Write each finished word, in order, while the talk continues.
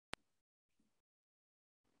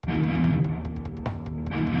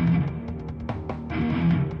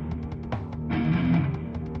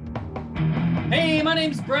Hey, my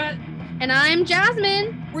name's Brett. And I'm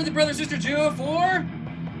Jasmine. We're the brother-sister duo for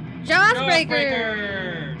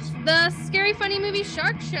Jawsbreakers, the scary funny movie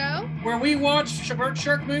shark show, where we watch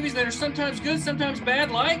shark movies that are sometimes good, sometimes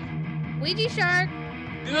bad, like Ouija Shark,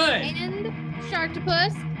 good, and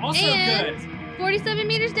Sharktopus, also and good, 47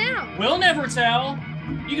 Meters Down. We'll never tell.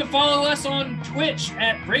 You can follow us on Twitch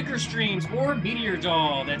at Breaker Streams or Meteor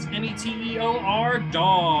Doll. That's METEOR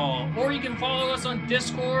Doll. Or you can follow us on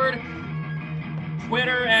Discord,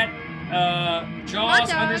 Twitter at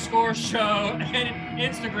Jaws_show, and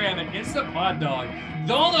Instagram at It's the Pod Dog.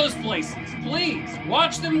 All those places. Please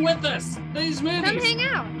watch them with us. These movies. Come hang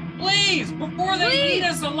out. Please, before they eat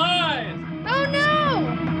us alive. Oh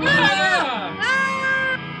no! Ah!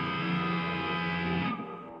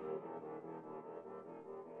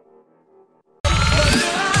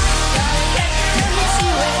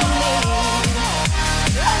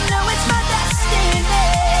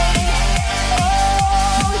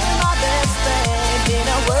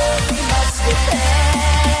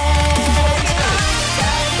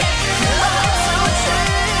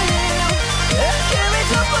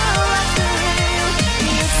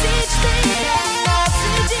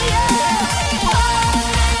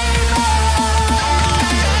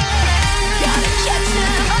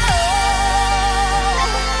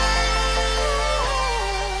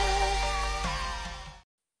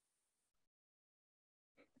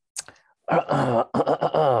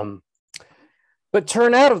 But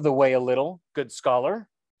turn out of the way a little, good scholar,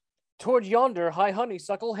 toward yonder high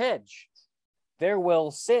honeysuckle hedge. There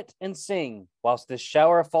we'll sit and sing, whilst the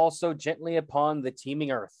shower falls so gently upon the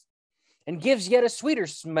teeming earth, and gives yet a sweeter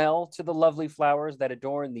smell to the lovely flowers that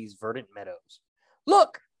adorn these verdant meadows.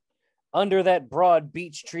 Look! Under that broad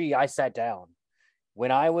beech tree I sat down,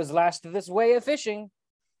 when I was last this way a fishing,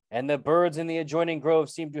 and the birds in the adjoining grove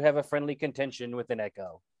seemed to have a friendly contention with an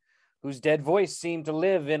echo, whose dead voice seemed to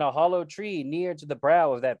live in a hollow tree near to the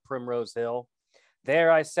brow of that primrose hill. There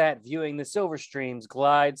I sat, viewing the silver streams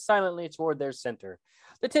glide silently toward their center,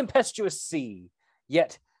 the tempestuous sea,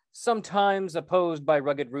 yet sometimes opposed by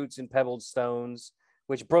rugged roots and pebbled stones,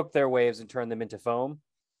 which broke their waves and turned them into foam.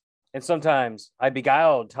 And sometimes I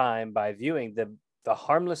beguiled time by viewing the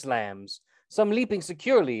harmless lambs, some leaping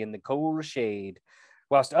securely in the cool shade,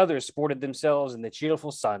 whilst others sported themselves in the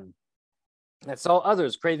cheerful sun. I saw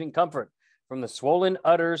others craving comfort from the swollen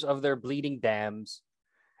udders of their bleeding dams.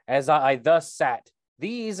 As I thus sat,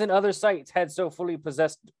 these and other sights had so fully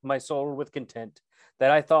possessed my soul with content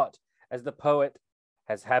that I thought, as the poet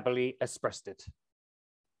has happily expressed it.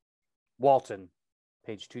 Walton,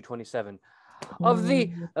 page 227, of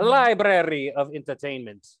the Library of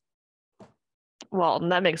Entertainment. Well,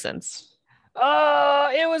 that makes sense.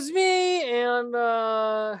 It was me and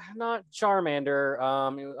not Charmander.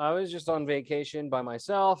 I was just on vacation by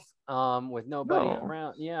myself, with nobody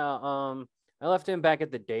around. Yeah, I left him back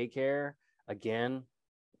at the daycare again.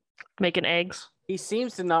 Making eggs. He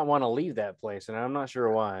seems to not want to leave that place, and I'm not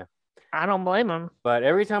sure why. I don't blame him. But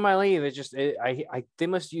every time I leave, they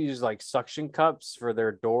must use like suction cups for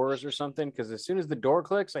their doors or something, because as soon as the door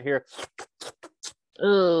clicks, I hear.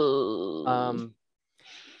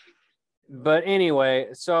 But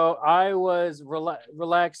anyway, so I was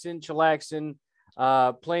relaxing, chillaxing,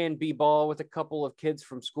 playing b-ball with a couple of kids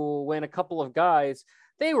from school when a couple of guys,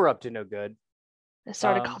 they were up to no good. They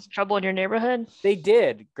started causing trouble in your neighborhood? They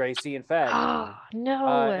did, Gracie, in fact. Oh,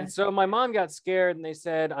 no. And so my mom got scared and they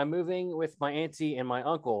said, I'm moving with my auntie and my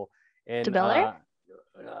uncle. And, to Bel Air?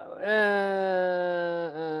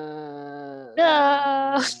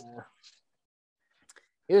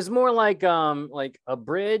 It was more like a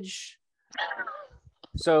bridge.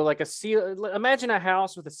 So like imagine a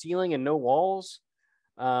house with a ceiling and no walls.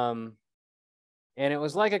 And it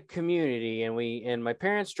was like a community, and my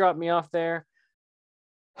parents dropped me off there,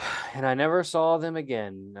 and I never saw them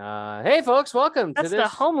again. Hey folks, welcome to this.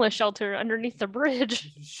 That's the homeless shelter underneath the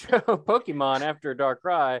bridge. Show Pokemon After a Dark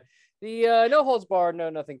Cry. The no holds barred, no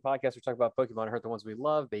nothing podcast. We talk about Pokemon, hurt the ones we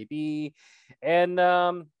love, baby. And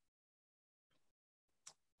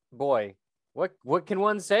boy, what can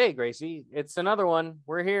one say, Gracie? It's another one.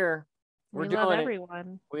 We're here. We love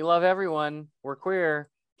everyone. We love everyone. We're queer.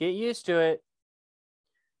 Get used to it.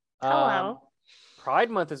 Hello. Pride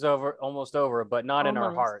Month is almost over, but not in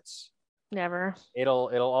our hearts. Never. It'll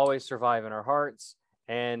always survive in our hearts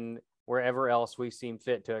and wherever else we seem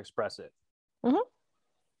fit to express it. Mm-hmm.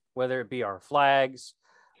 Whether it be our flags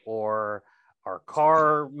or our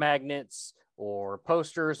car magnets or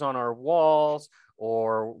posters on our walls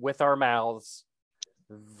or with our mouths,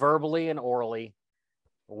 verbally and orally,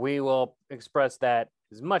 we will express that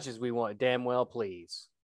as much as we want. Damn well, please.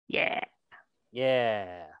 Yeah.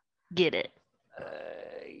 Yeah. Get it.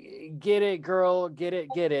 Get it, girl. Get it,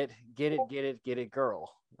 get it. Get it, get it, get it,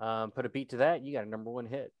 girl. Put a beat to that. You got a #1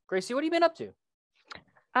 hit. Gracie, what have you been up to?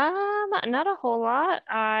 Not a whole lot.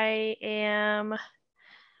 I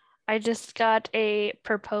just got a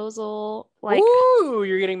proposal, like, Ooh,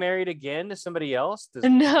 you're getting married again to somebody else?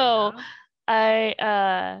 no, like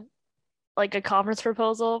a conference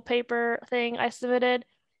proposal paper thing I submitted,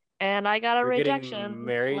 and I got a You're getting rejection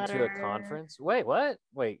married to a letter. conference? Wait, what?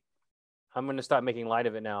 Wait, I'm going to stop making light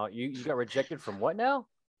of it now. You got rejected from what now?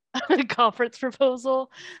 A conference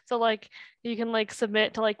proposal. So like you can like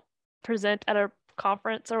submit to like present at a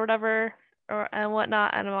conference or whatever or and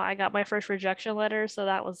whatnot. I don't know. I got my first rejection letter, so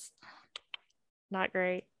that was not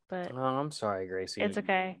great, but Oh, I'm sorry, Gracie. it's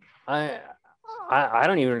okay. I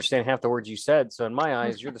don't even understand half the words you said. So in my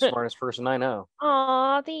eyes, you're the smartest person I know.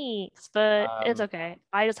 Aw, thanks. But it's Um, okay.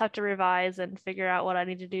 I just have to revise and figure out what I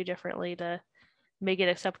need to do differently to make it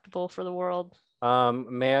acceptable for the world.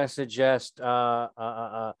 May I suggest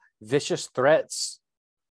vicious threats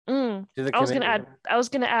to the committee? I was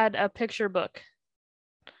gonna add a picture book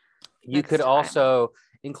You next could time. also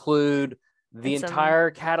include the And some-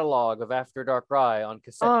 entire catalog of After Dark Rye on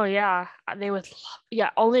cassette. Oh yeah, they would.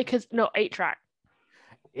 Only because no 8-track.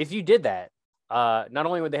 If you did that, not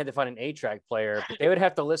only would they have to find an 8-track player, but they would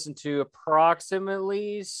have to listen to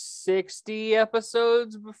approximately 60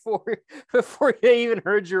 episodes before they even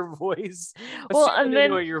heard your voice. Well, Assume and they know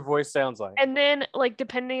then what your voice sounds like. and then like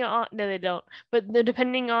depending on no, they don't. But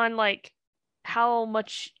depending on like how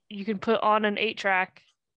much you can put on an 8-track,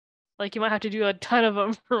 like you might have to do a ton of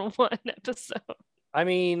them for one episode. I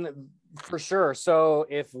mean, for sure. So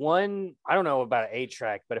if one, I don't know about an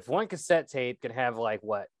 8-track, but if one cassette tape could have like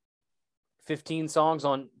what, 15 songs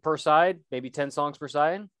on per side, maybe 10 songs per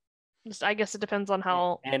side. Just I guess it depends on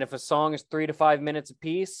how. And if a song is 3 to 5 minutes a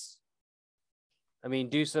piece, I mean,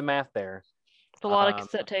 do some math there. It's a lot of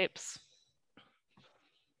cassette tapes.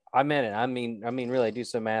 I meant it. I mean, really do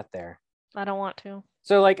some math there. I don't want to.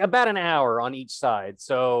 So like about an hour on each side.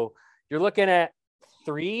 So you're looking at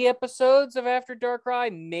 3 episodes of After Dark Rye,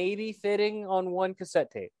 maybe fitting on one cassette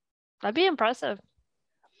tape. That'd be impressive.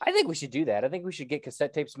 I think we should do that. I think we should get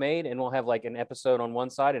cassette tapes made and we'll have like an episode on one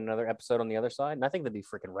side and another episode on the other side. And I think that'd be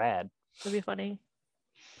freaking rad. That'd be funny.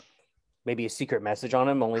 Maybe a secret message on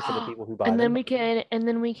them only for the people who buy and them. then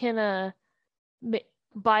we can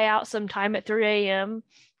buy out some time at 3 a.m.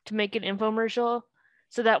 to make an infomercial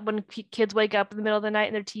so that when kids wake up in the middle of the night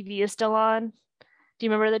and their TV is still on. Do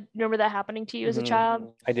you remember that happening to you as a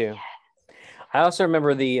child? I do. I also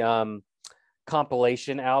remember the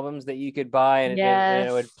compilation albums that you could buy and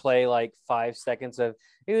it would play like 5 seconds of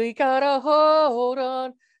 "We gotta hold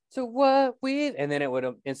on to what we've," and then it would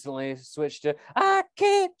instantly switch to "I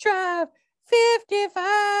can't drive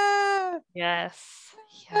 55. Yes.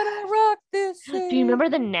 Gotta rock this city." Do you remember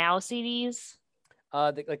the Now CDs?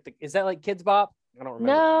 Is that like Kids Bop? I don't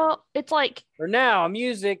remember. No, it's like Or Now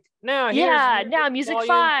Music. Now Now Music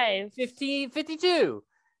 5. 52.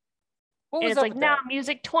 What was And it's up like with Now that?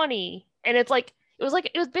 Music 20. And it's like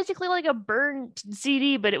it was basically like a burned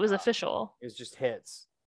CD, but it was official. It was just hits.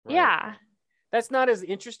 Right? Yeah. That's not as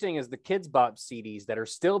interesting as the Kids Bop CDs that are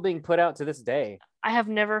still being put out to this day. I have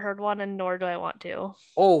never heard one, and nor do I want to.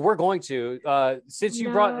 Oh, we're going to. Since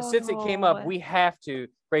it came up, No. we have to.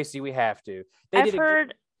 Gracie, we have to.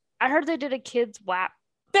 I heard they did a kids WAP.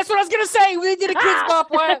 That's what I was gonna say. We did a Kids Bop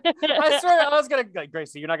WAP. I swear, I was gonna.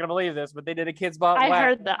 Gracie, you're not gonna believe this, but they did a Kids Bop WAP. I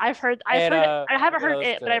heard that. I've heard I haven't heard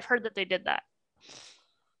it, but I've heard that they did that.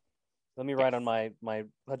 Let me write on my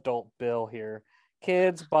adult bill here.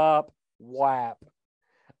 Kids Bop WAP.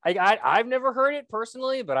 I've never heard it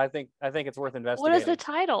personally, but I think it's worth investigating. What is the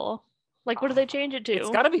title? Like, what do they change it to? It's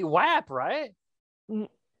got to be WAP, right?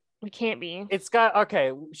 It can't be. It's got,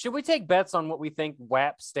 okay. Should we take bets on what we think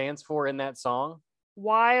WAP stands for in that song?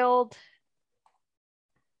 Wild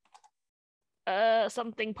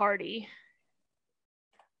something party.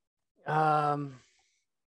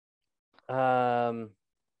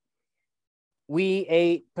 We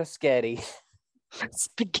ate Paschetti.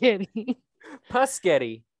 Spaghetti.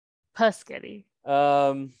 Paschetti. Paschetti.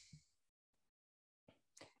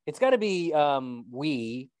 It's got to be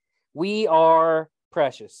we are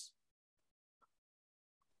precious.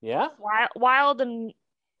 Yeah. Wild and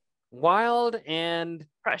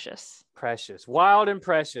precious. Wild and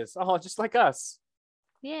precious. Oh, just like us.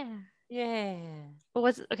 Yeah. Yeah. But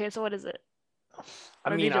what's okay? So what is it?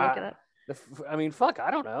 I mean, fuck. I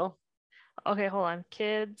don't know. Okay, hold on.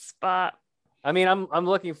 Kids Bop. I mean, I'm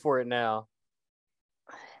looking for it now.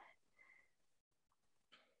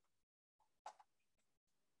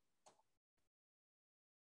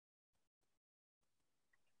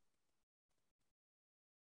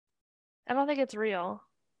 I don't think it's real.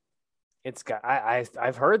 It's got.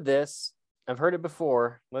 I've heard this. I've heard it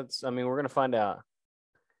before. We're gonna find out.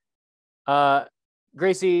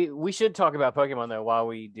 Gracie, we should talk about Pokemon though while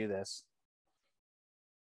we do this.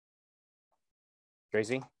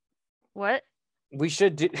 Gracie, What? we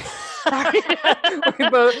should do.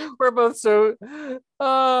 we're both so. Is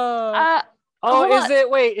it?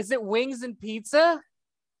 Wait, is it wings and pizza?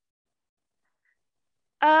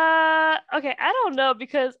 Okay, I don't know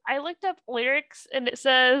because I looked up lyrics and it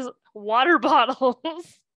says water bottles.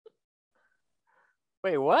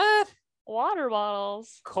 Wait, what? Water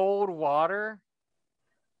bottles. Cold water?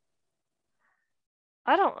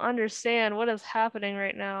 I don't understand what is happening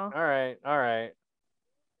right now. All right.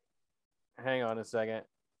 Hang on a second.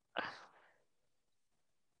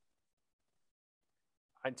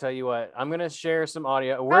 I tell you what, I'm gonna share some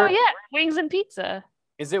audio. Oh yeah, wings and pizza.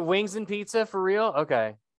 Is it wings and pizza for real?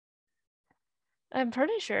 Okay. I'm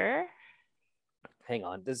pretty sure. Hang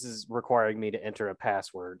on. This is requiring me to enter a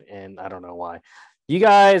password, and I don't know why. You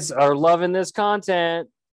guys are loving this content.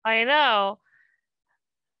 I know.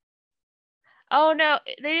 Oh no,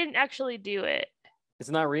 they didn't actually do it. It's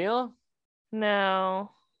not real?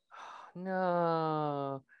 No.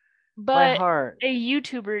 No. But my heart. A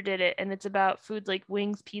YouTuber did it, and it's about foods like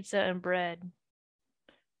wings, pizza, and bread.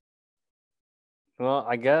 Well,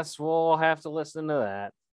 I guess we'll have to listen to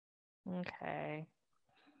that. Okay.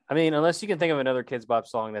 I mean, unless you can think of another Kids Bop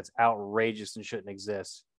song that's outrageous and shouldn't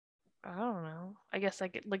exist. I don't know. I guess I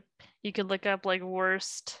could you could look up like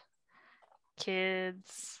worst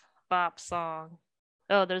Kids Bop song.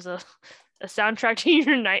 Oh, there's a soundtrack to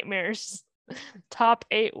your nightmares. Top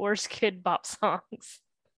 8 worst Kid Bop songs.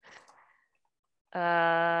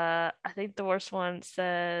 I think the worst one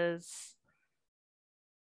says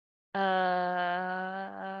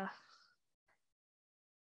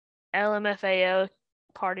LMFAO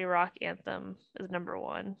Party Rock Anthem is number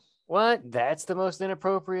 1. What? That's the most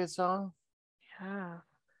inappropriate song? Yeah.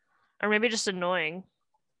 Or maybe just annoying.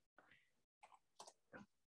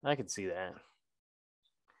 I could see that.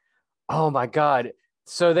 Oh my God.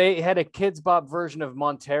 So they had a Kids Bop version of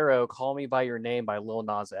Montero, Call Me By Your Name by Lil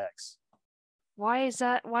Nas X. Why does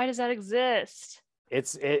that exist?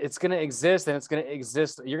 It's gonna exist, and it's gonna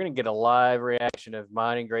exist. You're gonna get a live reaction of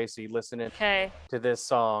mine and Gracie listening to this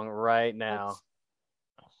song right now.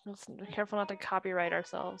 Let's be careful not to copyright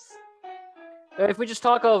ourselves. If we just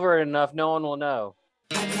talk over it enough, no one will know.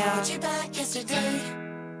 I called you back yesterday.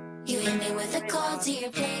 You hit me with a call to your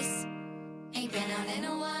place. Ain't been out in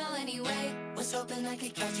a while anyway. Was hoping I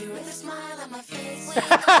could catch you with a smile on my face. When you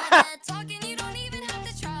talking, you don't even have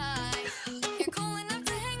to try. You're cool enough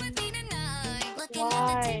to hang with me tonight. Looking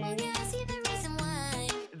at the table, yeah, I see the reason why.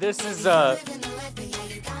 This is Living the life, but yeah,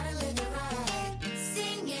 you gotta live it right.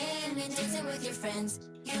 Singing and dancing with your friends.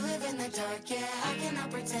 You live in the dark, yeah, I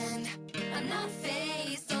cannot pretend. I'm not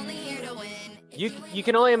faced, only here to win. You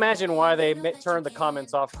can only imagine why they turned the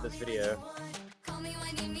comments off of this video.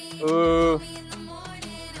 Ooh.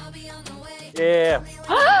 Yeah.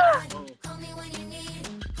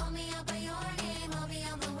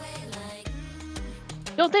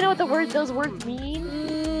 Don't they know what those words mean?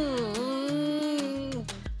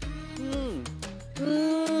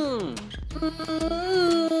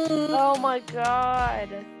 Oh my God.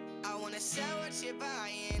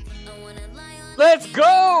 Let's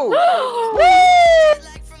go!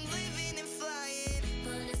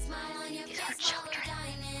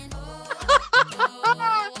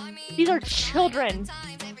 These are children.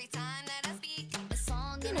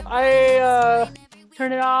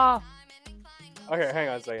 Turn it off. Okay, hang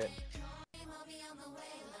on a second.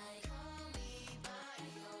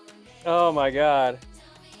 Oh my God.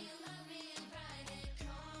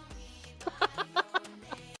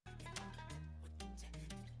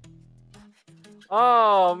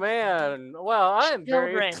 Oh man. Well, I'm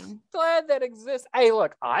very glad that exists. Hey,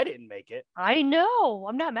 look, I didn't make it. I know.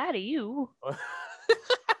 I'm not mad at you.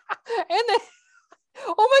 And they,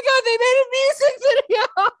 oh my God, they made a music video.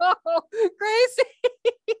 Crazy.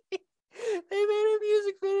 They made a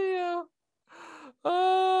music video.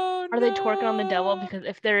 Oh, are they twerking on the devil? Because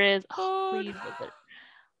if there is, please.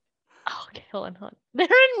 Oh, okay, hold on. They're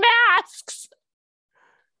in masks.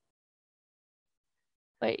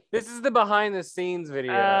 Wait. This is the behind the scenes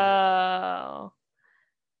video. Oh.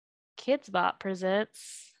 Kids Bop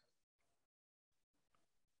presents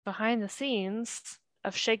behind the scenes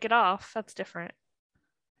of Shake It Off. That's different.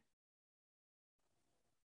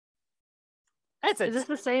 Is this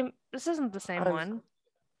the same? This isn't the same one.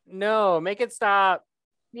 No, make it stop.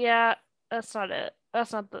 Yeah, that's not it.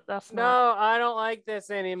 That's not. No, I don't like this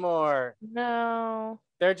anymore. No.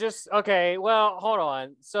 They're just okay. Well, hold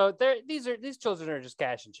on. So these children are just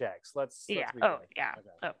cashing checks. Let's Yeah. be Oh, clear. yeah. Okay.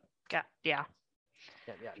 Oh, God. Yeah.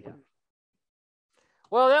 Yeah.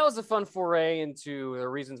 Well, that was a fun foray into the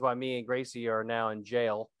reasons why me and Gracie are now in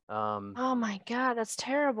jail. Oh my God, that's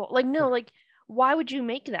terrible. Like, no, like, why would you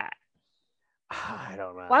make that? I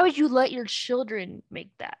don't know. Why would you let your children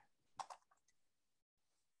make that?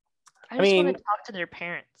 I just mean, want to talk to their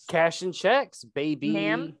parents. cashing checks, baby?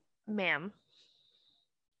 Ma'am.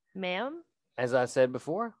 As I said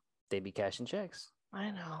before, they be cashing checks.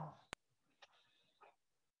 I know.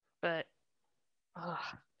 But,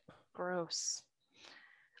 ugh, gross.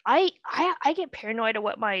 I get paranoid at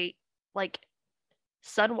what my like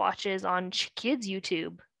son watches on kids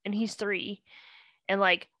YouTube, and he's 3, and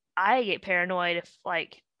like I get paranoid if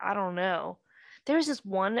like I don't know. There's this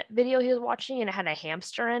one video he was watching and it had a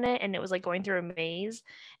hamster in it, and it was like going through a maze,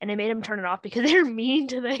 and it made him turn it off because they were mean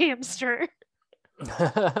to the hamster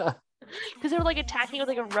because they were like attacking it with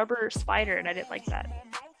like a rubber spider, and I didn't like that.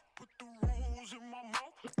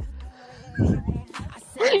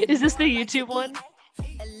 Is this the YouTube one?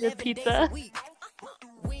 The pizza?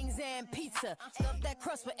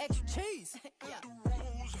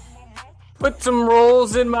 Put some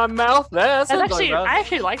rolls in my mouth. That's actually, I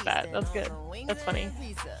actually like that. That's good. That's funny.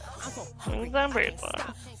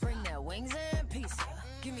 Wings and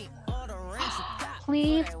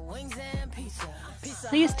pizza.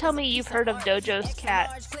 Please tell me you've heard of Dojo's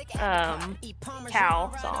cat,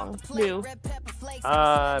 cow song, Moo.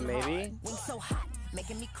 Maybe.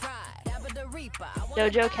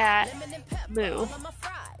 Dojo Cat, Moo.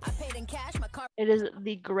 It is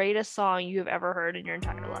the greatest song you have ever heard in your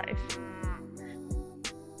entire life.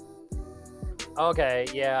 Okay,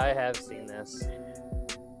 yeah, I have seen this.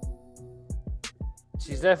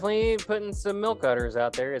 She's definitely putting some milk udders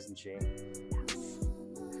out there, isn't she?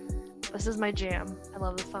 This is my jam. I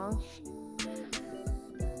love the song.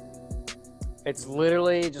 It's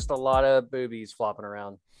literally just a lot of boobies flopping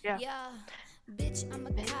around. Yeah. Bitch, I'm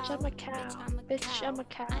a Bitch, cow. I'm a cow. Bitch, I'm a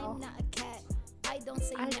cow. I'm not a cat. I don't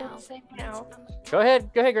say I no. don't say no. Go ahead,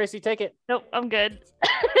 Gracie, take it. Nope, I'm good.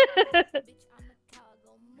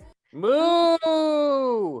 Moo!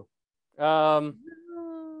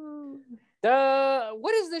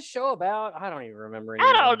 What is this show about? I don't even remember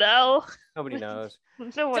anymore. I don't know. Nobody knows.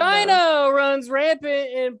 No one knows. Dino runs rampant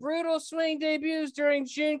in brutal swing debuts during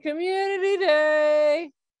June Community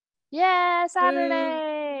Day. Yeah,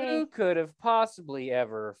 Saturday. Who could have possibly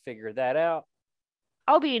ever figured that out?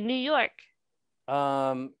 I'll be in New York.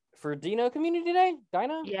 For Dino Community Day?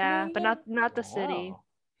 Dino? Yeah, Community but Day? not the city. Wow.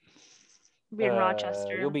 I'll be in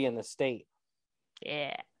Rochester. You'll be in the state.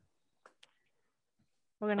 Yeah.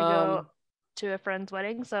 We're gonna go to a friend's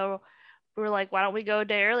wedding, so we were like, why don't we go a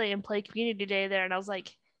day early and play Community Day there? And I was like,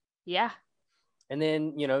 yeah. And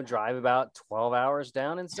then, drive about 12 hours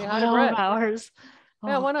down and say hi to 12 Brett. hours.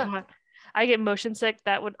 Yeah, why not? God. I get motion sick.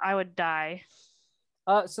 I would die.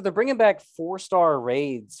 So they're bringing back 4-star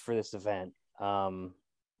raids for this event. How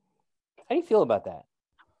do you feel about that?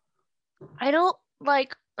 I don't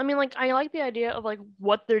like. I mean, like, I like the idea of like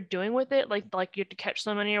what they're doing with it. Like you have to catch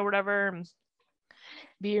so many or whatever, and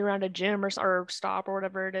be around a gym or stop or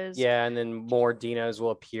whatever it is. Yeah, and then more dinos will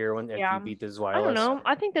appear if you beat this wireless. I don't know.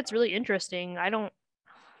 I think that's really interesting.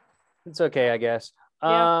 It's okay, I guess.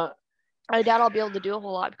 Yeah. I doubt I'll be able to do a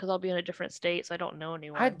whole lot because I'll be in a different state, so I don't know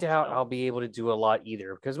anyone. I doubt I'll be able to do a lot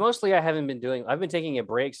either because mostly I've been taking a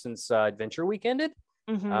break since Adventure Week ended.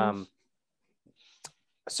 Mm-hmm.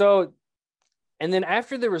 So, and then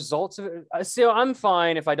after the results of it, so I'm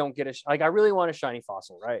fine if I don't get I really want a shiny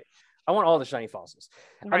fossil, right? I want all the shiny fossils.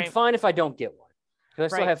 Right. I'm fine if I don't get one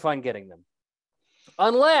because I still have fun getting them.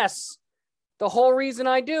 Unless the whole reason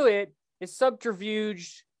I do it is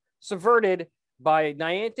subverted by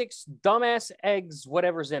Niantic's dumbass eggs,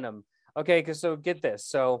 whatever's in them. Okay, so get this.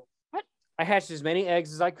 So what? I hatched as many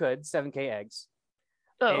eggs as I could, 7K eggs.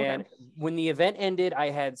 Oh, and when the event ended, I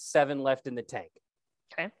had 7 left in the tank.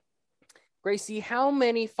 Okay. Gracie, how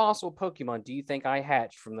many fossil Pokemon do you think I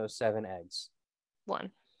hatched from those 7 eggs? 1.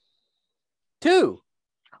 2.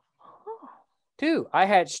 Oh. 2. I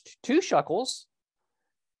hatched 2 Shuckles.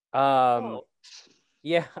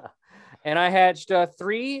 Yeah. And I hatched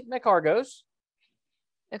 3 Nicargos.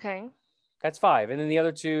 Okay. That's 5. And then the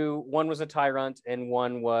other 2, one was a Tyrant and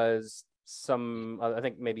one was some, I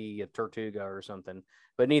think maybe a Tortuga or something.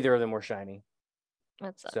 But neither of them were shiny.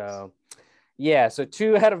 That sucks. So, yeah. So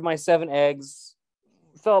 2 out of my 7 eggs.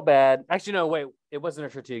 Felt bad. Actually, no, wait. It wasn't a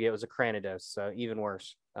Tortuga. It was a Cranidos. So even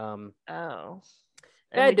worse. Oh.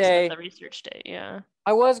 Bad day. The research day, yeah.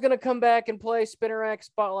 I was going to come back and play Spinnerack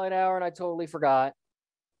Spotlight Hour and I totally forgot.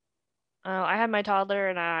 I had my toddler,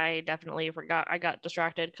 and I definitely forgot. I got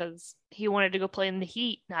distracted because he wanted to go play in the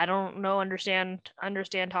heat. I don't know understand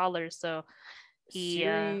toddlers, so he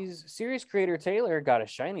Series creator Taylor got a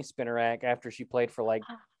shiny spinner rack after she played for like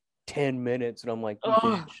 10 minutes, and I'm like, you Ugh.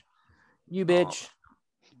 bitch. You bitch.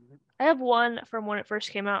 I have one from when it first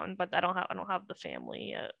came out, but I don't have the family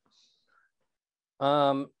yet.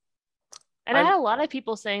 And I had a lot of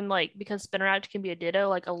people saying, like, because spinner rack can be a ditto,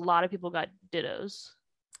 like a lot of people got dittos.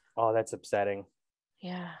 Oh, that's upsetting.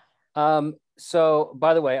 Yeah. So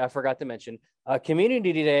by the way, I forgot to mention,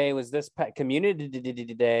 Community Day was this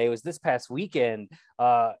past weekend.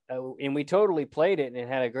 And we totally played it and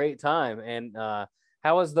had a great time. And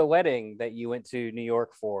how was the wedding that you went to New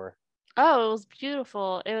York for? Oh, it was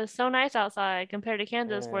beautiful. It was so nice outside compared to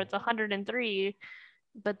Kansas where it's 103,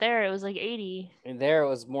 but there it was like 80. And there it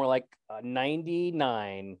was more like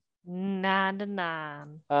 99.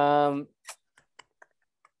 99. That's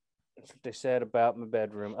what they said about my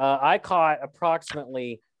bedroom. I caught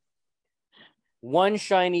approximately one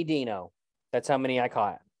shiny dino. That's how many I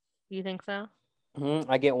caught. You think so?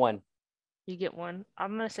 I get one. You get one.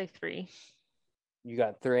 I'm gonna say 3. You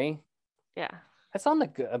got 3? Yeah. That's a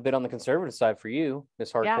bit on the conservative side for you,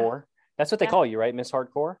 Miss Hardcore. Yeah. That's what they call you, right, Miss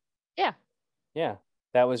Hardcore? Yeah. Yeah.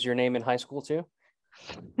 That was your name in high school too?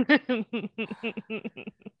 I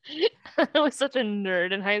was such a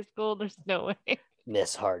nerd in high school. There's no way.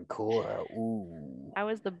 Miss Hardcore. Ooh. I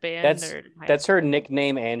was the band nerd. That's her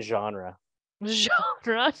nickname and genre.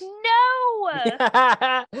 Genre? No.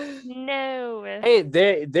 No. Hey,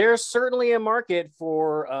 there's certainly a market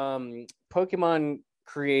for Pokemon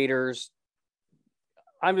creators.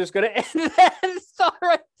 I'm just gonna end that thought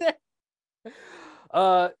right there.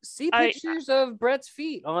 See pictures of Brett's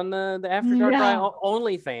feet on the After Dark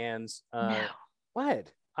OnlyFans. No.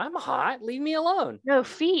 What? I'm hot. Leave me alone. No,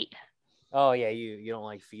 feet. Oh yeah, you don't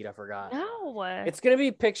like feet. I forgot. No. It's gonna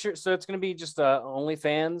be pictures. So it's gonna be just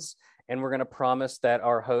OnlyFans, and we're gonna promise that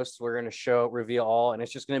our hosts we're gonna reveal all, and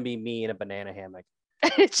it's just gonna be me in a banana hammock.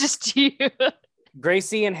 It's just you.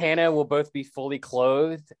 Gracie and Hannah will both be fully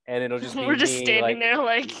clothed, and it'll just be we're just me, standing there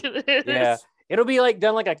like this. Yeah, it'll be like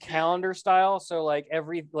done like a calendar style. So like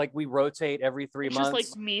we rotate every 3 months. Just like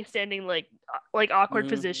me standing like awkward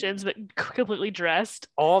positions, but completely dressed.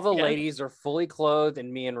 All the ladies are fully clothed,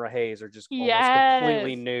 and me and Rahaze are just almost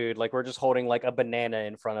completely nude. Like we're just holding like a banana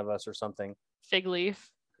in front of us or something. Fig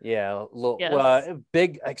leaf. Yeah,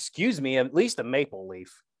 big. Excuse me, at least a maple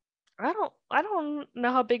leaf. I don't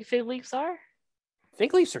know how big fig leaves are.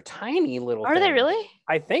 Fig leaves are tiny little. Are they really?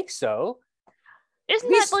 I think so. Isn't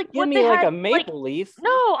that like give me like a maple leaf?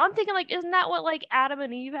 No, I'm thinking like, isn't that what like Adam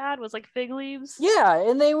and Eve had was like fig leaves? Yeah,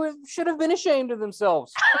 and they should have been ashamed of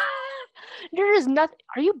themselves. There is nothing.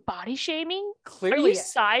 Are you body shaming? Clearly, are you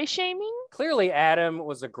size shaming? Clearly, Adam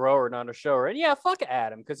was a grower, not a shower. And yeah, fuck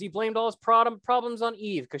Adam, because he blamed all his problems on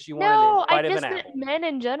Eve because she wanted a bite of an apple. Men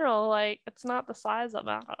in general, like it's not the size that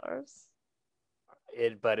matters.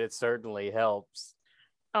 But it certainly helps.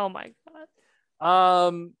 Oh my god. I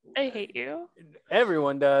hate you.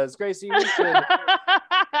 Everyone does. Gracie,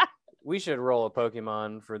 we should roll a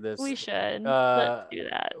Pokemon for this. We should. Let's do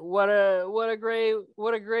that. What a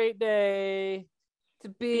great day to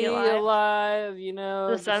be alive, you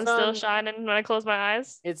know. The sun's still shining when I close my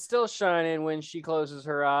eyes. It's still shining when she closes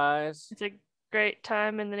her eyes. It's a great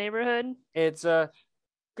time in the neighborhood. It's a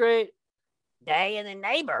great day in the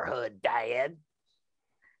neighborhood, Dad.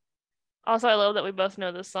 Also, I love that we both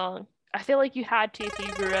know this song. I feel like you had to if you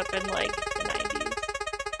grew up in like the 90s.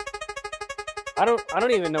 I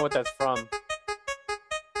don't even know what that's from.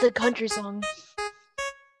 The country song.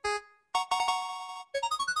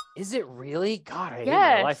 Is it really? God, I hate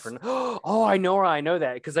yes. my life for. Oh, I know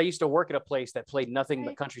that because I used to work at a place that played nothing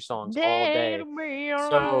but country songs all day.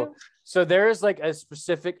 So there is like a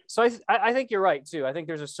specific. So I think you're right too. I think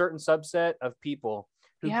there's a certain subset of people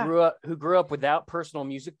who grew up without personal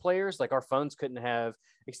music players. Like our phones couldn't have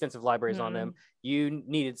extensive libraries on them. You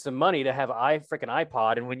needed some money to have a freaking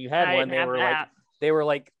iPod, and when you had one, they were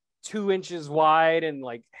like 2 inches wide and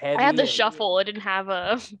like heavy. I had the shuffle. I didn't have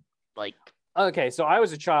a like. Okay, so I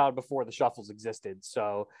was a child before the shuffles existed.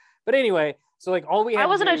 So, but anyway, so like all we had. I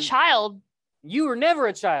wasn't a child. You were never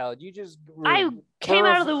a child. You just. I came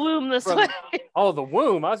out of the womb this way. Oh, the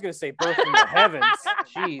womb. I was gonna say birth from the heavens.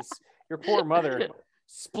 Jeez, your poor mother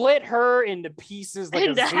split her into pieces like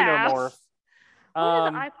a xenomorph. When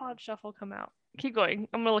did the iPod Shuffle come out? Keep going.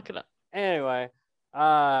 I'm gonna look it up. Anyway,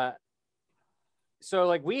 so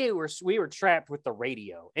like we were trapped with the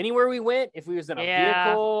radio. Anywhere we went, if we was in a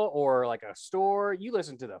vehicle or like a store, you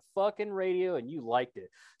listened to the fucking radio and you liked it.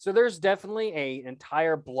 So there's definitely an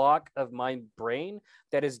entire block of my brain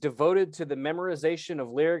that is devoted to the memorization of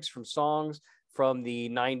lyrics from songs from the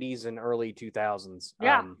 90s and early 2000s.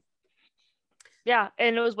 Yeah,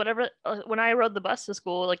 and it was whatever. When I rode the bus to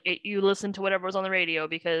school, like you listened to whatever was on the radio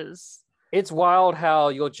because it's wild how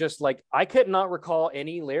you'll just like, I could not recall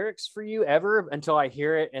any lyrics for you ever until I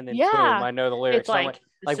hear it, and then boom, I know the lyrics. It's like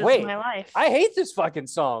wait, my life. I hate this fucking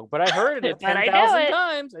song, but I heard it 10,000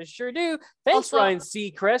 times. I sure do. Thanks, Ryan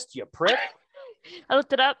Seacrest, you prick. I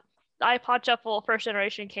looked it up. iPod Shuffle First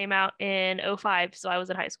Generation came out in 2005, so I was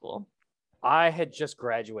in high school. I had just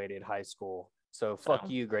graduated high school. So fuck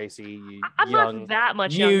you, Gracie. I'm not that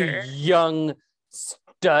much younger. You young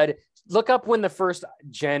stud. Look up when the first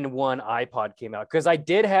Gen 1 iPod came out, because I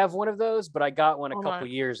did have one of those, but I got one a couple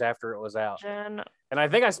years after it was out. And I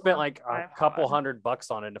think I spent like a couple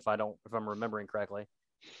 $100 on it if I'm remembering correctly.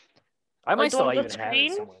 I might still even have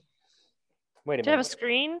it somewhere. Wait a minute. Did it have a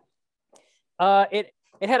screen? It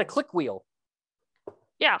had a click wheel.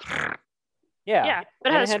 Yeah. Yeah.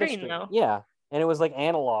 But it had a screen though. Yeah. And it was like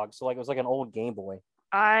analog, so like it was like an old Game Boy.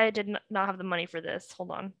 I did not have the money for this.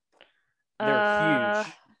 Hold on. They're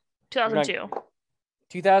huge. 2002.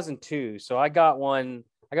 2002. So I got one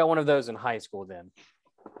of those in high school then.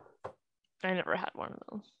 I never had one of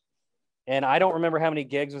those. And I don't remember how many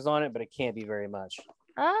gigs was on it, but it can't be very much.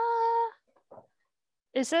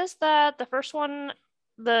 It says that the first one,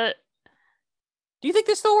 Do you think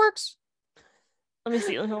this still works? Let me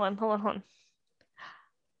see. Hold on.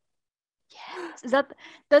 Yes. Is that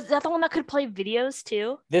the one that could play videos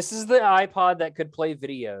too? This is the iPod that could play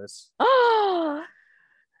videos. Oh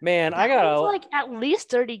man, I got like at least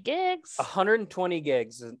 30 gigs. 120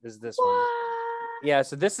 gigs is this one. Yeah,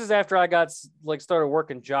 so this is after I got started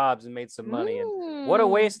working jobs and made some money, and what a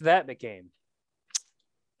waste that became.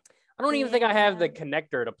 I don't even think I have the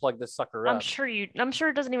connector to plug this sucker up. I'm sure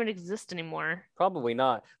it doesn't even exist anymore. Probably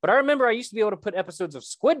not. But I remember I used to be able to put episodes of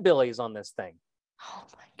Squidbillies on this thing. Oh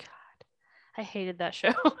my god. I hated that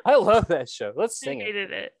show. I love that show. Let's sing it. I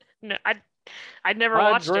hated it. No, I'd never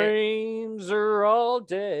watched it. My dreams are all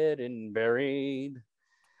dead and buried.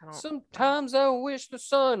 Sometimes I wish the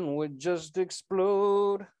sun would just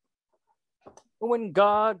explode. When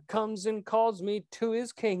God comes and calls me to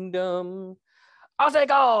his kingdom, I'll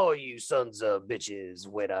take all you sons of bitches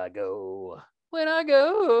when I go.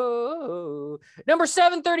 Number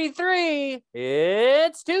 733,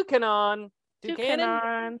 it's Toucannon.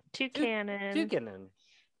 Toucannon.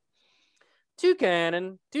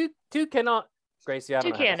 Gracie, I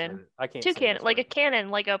don't know. I can't. Toucannon, like a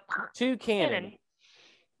cannon, like a Toucannon.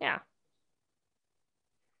 Yeah.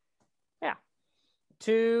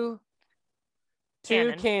 Toucannon,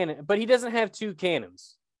 but he doesn't have two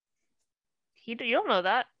cannons. You don't know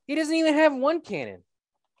that. He doesn't even have one cannon.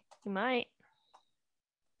 He might.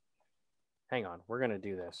 Hang on, we're gonna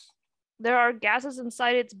do this. There are gases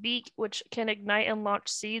inside its beak which can ignite and launch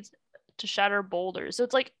seeds to shatter boulders. So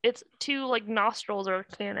it's two like nostrils or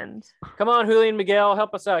cannons. Come on, Julian Miguel,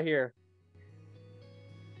 help us out here.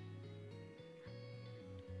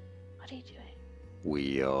 What are you doing?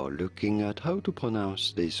 We are looking at how to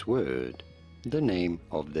pronounce this word, the name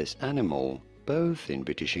of this animal, both in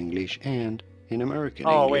British English and in American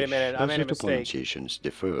English. Oh, wait a minute, I made a the mistake. Pronunciations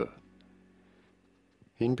differ.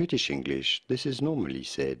 In British English, this is normally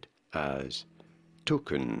said as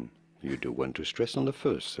toucan. You do want to stress on the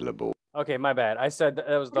first syllable. Okay, my bad. I said that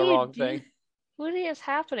was the wrong thing. What is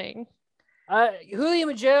happening? Julian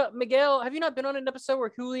Miguel, have you not been on an episode where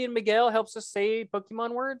Julian Miguel helps us say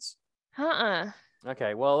Pokemon words?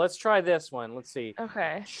 Okay, well, let's try this one. Let's see.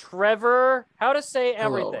 Okay. Trevor, how to say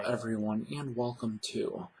everything. Hello, everyone, and welcome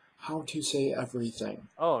to How to Say Everything.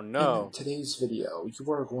 Oh, no. In today's video,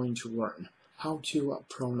 you are going to learn how to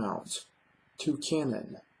pronounce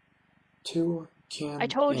Toucannon. Toucannon. I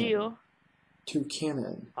told you.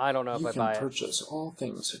 Toucannon. I don't know if I buy it. You can purchase all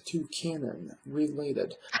things Toucannon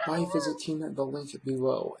related by visiting the link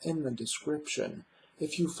below in the description.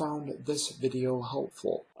 If you found this video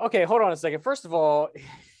helpful. Okay, hold on a second. First of all,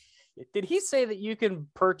 did he say that you can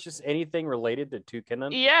purchase anything related to Toucannon?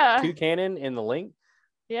 Yeah. Toucannon in the link?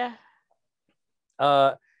 Yeah.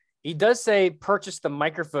 He does say purchase the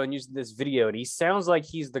microphone using this video, and he sounds like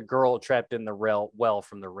he's the girl trapped in the well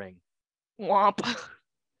from The Ring. Womp.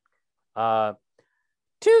 What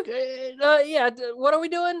are we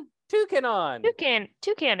doing? Toucannon.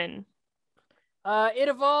 Toucannon. It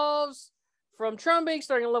evolves from Trumbeak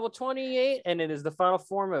starting at level 28, and it is the final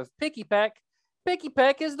form of Picky Peck. Picky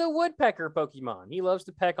Peck is the woodpecker Pokemon. He loves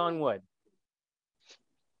to peck on wood.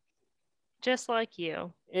 Just like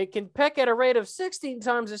you. It can peck at a rate of 16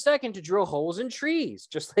 times a second to drill holes in trees,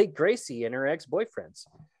 just like Gracie and her ex-boyfriends.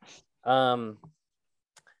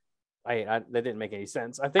 That didn't make any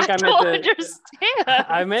sense. I think I meant don't to understand.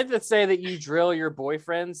 I meant to say that you drill your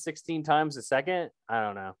boyfriend 16 times a second. I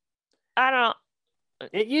don't know. I don't.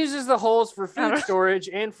 It uses the holes for I food don't- storage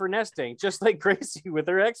and for nesting, just like Gracie with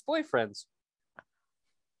her ex-boyfriends.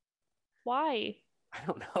 Why? I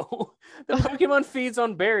don't know. The Pokemon feeds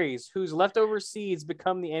on berries, whose leftover seeds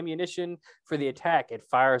become the ammunition for the attack it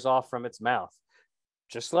fires off from its mouth.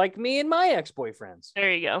 Just like me and my ex-boyfriends.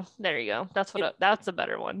 There you go. There you go. That's what. That's a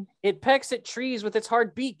better one. It pecks at trees with its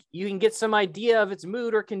hard beak. You can get some idea of its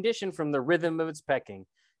mood or condition from the rhythm of its pecking.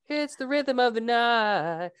 It's the rhythm of the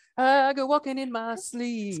night. I go walking in my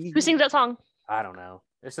sleep. Who sings that song? I don't know.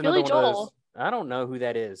 It's another Billy one of those. Joel. I don't know who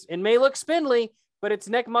that is. It may look spindly, but its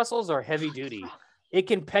neck muscles are heavy duty. It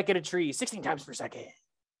can peck at a tree 16 times per second.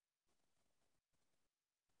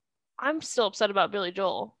 I'm still upset about Billy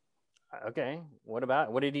Joel. Okay.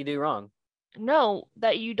 What did he do wrong? No,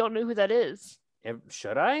 that you don't know who that is.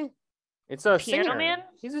 Should I? It's a Piano singer. Man?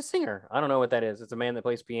 He's a singer. I don't know what that is. It's a man that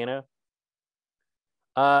plays piano.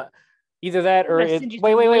 Either that or I'm gonna send you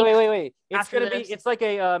wait. some links It's after gonna be. this. It's like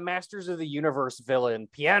a Masters of the Universe villain,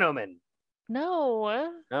 Piano Man.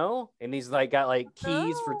 No. No, and he's like got like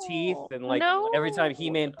keys for teeth, and like every time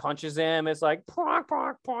He-Man punches him, it's like "Pronk,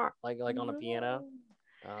 pronk, pronk," like on a piano.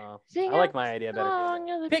 Sing I like us my idea a better.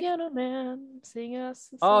 song of the Pick- Piano Man. Sing us.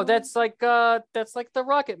 A Oh, song. that's like the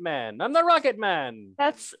Rocket Man. I'm the Rocket Man.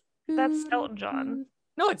 That's Elton John.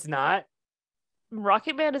 No, it's not.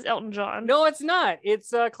 Rocket Man is Elton John. No, it's not.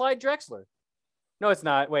 It's Clyde Drexler. No, it's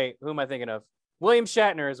not. Wait, who am I thinking of? William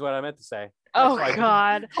Shatner is what I meant to say. Oh Clyde-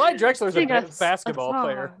 God. Clyde Drexler's Sing a us basketball a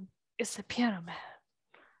player. song. It's the Piano Man.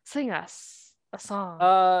 Sing us a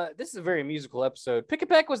song. This is a very musical episode.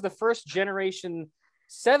 Pick-a-Peck was the first Generation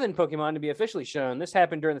 7 Pokemon to be officially shown. This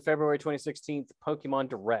happened during the February 2016 Pokemon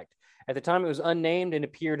Direct. At the time, it was unnamed and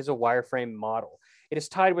appeared as a wireframe model. It is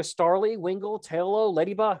tied with Starly, Wingull, Tailo,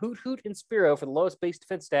 Ladybug, Hoot Hoot, and Spearow for the lowest base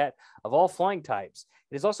defense stat of all flying types.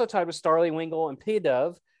 It is also tied with Starly, Wingull, and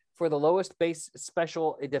Pidove for the lowest base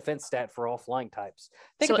special defense stat for all flying types.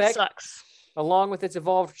 So it Pick-a-Peck, sucks. along with its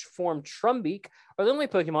evolved form Trumbeak, are the only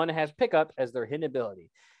Pokemon that has Pickup as their hidden ability.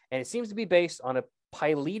 And it seems to be based on a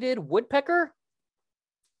pileated woodpecker.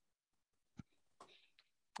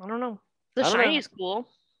 I don't know. The I don't know. shiny is cool.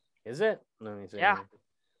 Is it? Let me see. Yeah.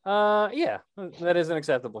 Yeah, that is an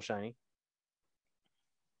acceptable shiny.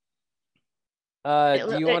 Do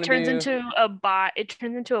you It want turns to into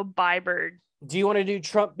a bi-bird. Do you want to do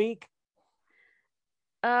Trumpbeak?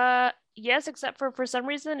 Yes, except for some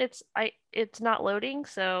reason it's not loading,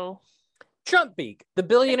 so Trumpbeak, the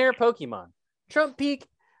billionaire Pokemon. Trumpbeak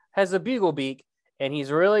has a bugle beak, and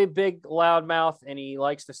he's really big, loud mouth, and he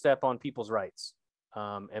likes to step on people's rights,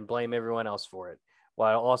 and blame everyone else for it,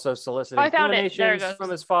 while also soliciting I found it. There it donations goes. from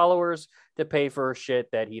his followers to pay for shit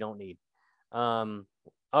that he don't need.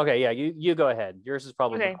 Okay, yeah, you go ahead. Yours is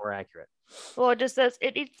probably Okay. more accurate. well, it just says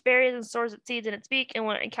it eats berries and stores its seeds in its beak, and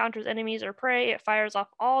when it encounters enemies or prey, it fires off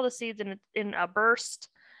all the seeds in a burst.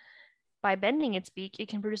 By bending its beak, it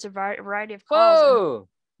can produce a variety of calls. Whoa!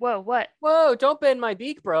 Whoa, what? Whoa, don't bend my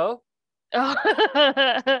beak, bro. Oh.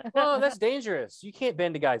 Whoa, that's dangerous. You can't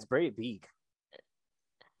bend a guy's beak.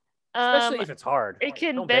 Especially if it's hard. It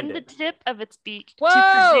can Don't bend the it. tip of its beak Whoa!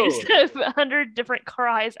 to produce 100 different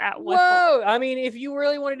cries at will. Whoa! I mean, if you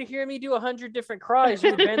really wanted to hear me do 100 different cries,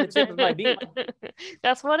 you would bend the tip of my beak.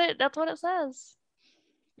 That's what it says.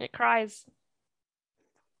 It cries.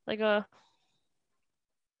 Like I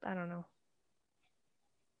don't know.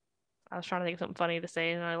 I was trying to think of something funny to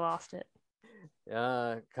say and I lost it.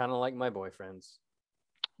 Kind of like my boyfriends.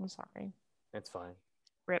 I'm sorry. It's fine.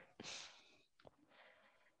 Rip.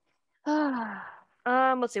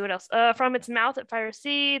 Let's see what else. From its mouth, it fires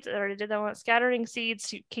seeds. I already did that one. Scattering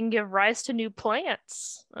seeds can give rise to new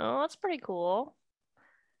plants. Oh, that's pretty cool.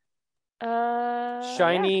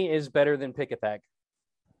 Shiny is better than Pick-a-Peck.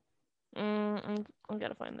 I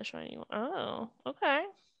gotta find the shiny one. Oh, okay.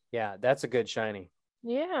 Yeah, that's a good shiny.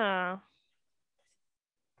 Yeah.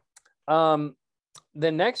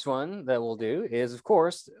 The next one that we'll do is, of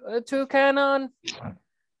course, Toucannon.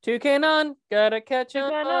 Toucannon, gotta catch him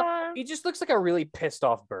up. Toucannon. He just looks like a really pissed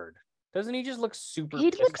off bird. Doesn't he just look super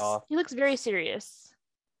pissed off? He looks very serious.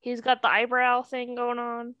 He's got the eyebrow thing going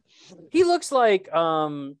on. He looks like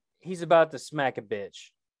he's about to smack a bitch.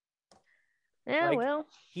 Yeah, Like, well.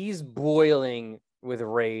 He's boiling with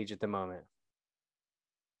rage at the moment.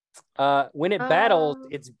 When it battles,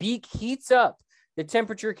 its beak heats up, the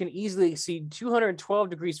temperature can easily exceed 212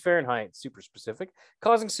 degrees Fahrenheit, super specific,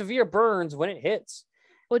 causing severe burns when it hits.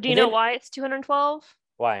 Well, do you And know then- why it's 212?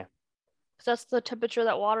 Why? Because that's the temperature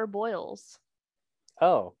that water boils.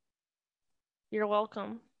 Oh, You're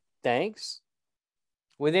welcome. thanks.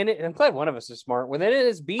 Within it, I'm glad one of us is smart. Within it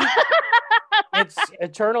is beef. Its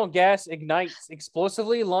eternal gas ignites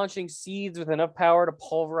explosively, launching seeds with enough power to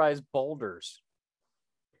pulverize boulders.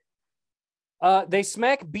 They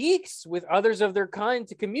smack beaks with others of their kind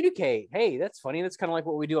to communicate. Hey, that's funny. That's kind of like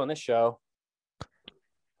what we do on this show.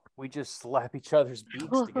 We just slap each other's beaks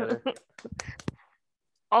together.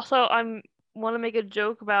 Also, I want to make a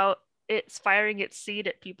joke about it's firing its seed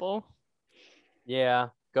at people. Yeah,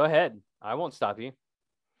 go ahead. I won't stop you.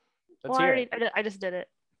 Let's Well, hear it. I just did it.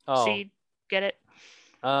 Oh, Seed, get it?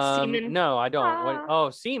 Semen. no, I don't. What? Ah. Oh,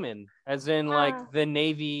 seamen, as in Ah. like the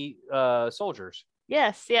Navy soldiers.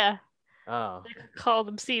 Yes, yeah. Oh, They call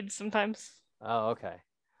them seeds sometimes. oh, okay.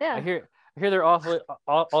 Yeah. I hear they're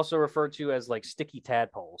also referred to as like sticky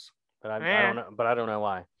tadpoles, but I Yeah. don't know. But I don't know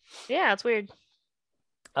why. Yeah, it's weird.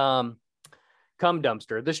 Cum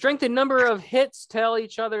dumpster. The strength and number of hits tell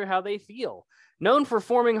each other how they feel. Known for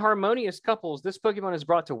forming harmonious couples, this Pokemon is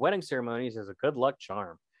brought to wedding ceremonies as a good luck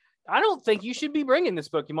charm. I don't think you should be bringing this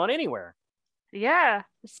Pokemon anywhere. Yeah.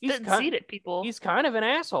 He's Spit kind- seed at people. He's kind of an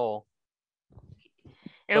asshole.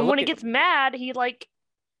 And look when he at- gets mad, he like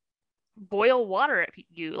boil water at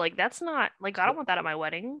you. Like that's not like I don't want that at my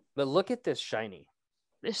wedding. But look at this shiny.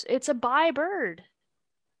 It's a bi bird.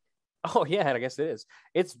 Oh yeah, I guess it is.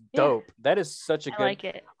 It's Yeah. dope. That is such a I good. like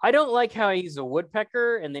it. I don't like how he's a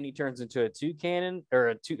woodpecker and then he turns into a toucannon or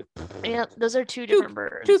a Yeah, those are two different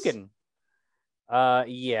birds. toucan.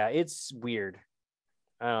 Yeah, it's weird.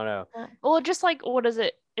 I don't know. Well, just like what is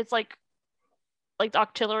it? It's like the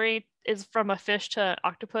octillery is from a fish to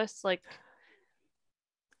octopus. Like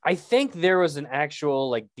I think there was an actual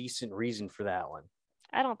like decent reason for that one.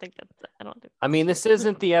 I don't think. I mean, this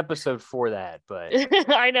isn't the episode for that, but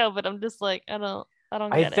I know, but I'm just like I don't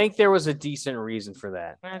I get think there was a decent reason for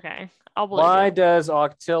that. it. Okay, I'll believe Why you. does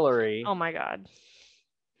octillery Oh my god.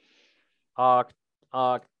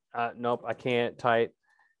 nope, I can't type.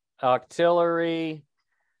 Octillery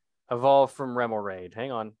evolved from Remoraid.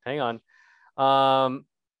 Hang on.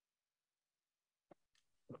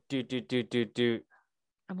 Do.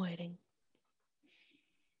 I'm waiting.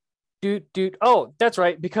 Oh, that's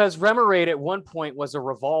right. Because Remoraid at one point was a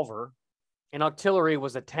revolver and Octillery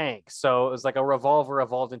was a tank. So it was like a revolver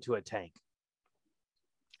evolved into a tank.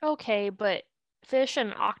 Okay, but fish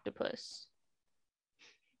and octopus.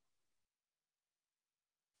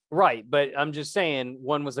 Right. But I'm just saying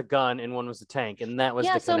one was a gun and one was a tank. And that was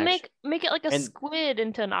Yeah, the so connection. make it like a And- squid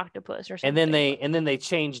into an octopus or something. And then they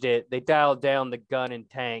changed it. They dialed down the gun and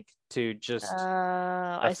tank to just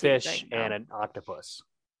I a see what you're fish saying now. and an octopus.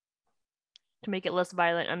 To make it less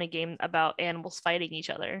violent on a game about animals fighting each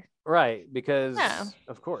other. Right. Because Yeah.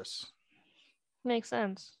 of course. Makes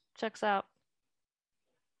sense. Checks out.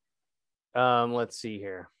 Let's see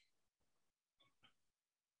here.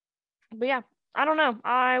 But yeah, I don't know.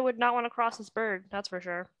 I would not want to cross this bird. That's for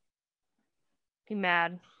sure. Be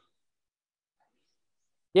mad.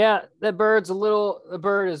 Yeah, the bird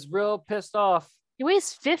is real pissed off. He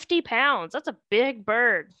weighs 50 pounds. That's a big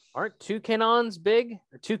bird. Aren't toucannons big?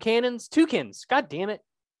 Or toucannons? Toucans. God damn it.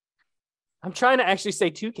 I'm trying to actually say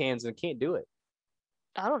toucans and can't do it.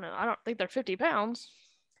 I don't know. I don't think they're 50 pounds.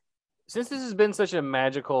 Since this has been such a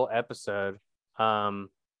magical episode,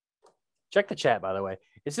 check the chat, by the way.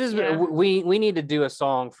 This is Yeah. we need to do a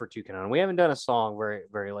song for Toucannon. We haven't done a song very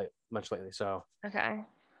much lately. So Okay.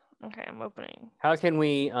 Okay, I'm opening. how can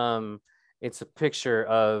we it's a picture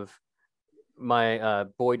of my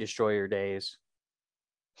boy destroyer days.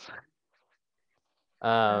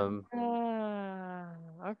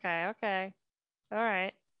 Okay. All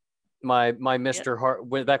right. My Mr. Hard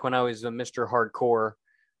back when I was a Mr. Hardcore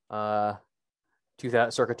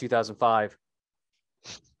circa 2005.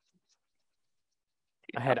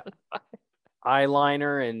 I had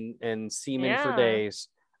eyeliner and semen for Yeah. days.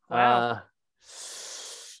 Wow.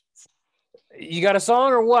 You got a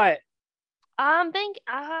song or what? I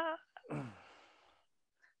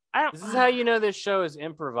don't. This is how you know this show is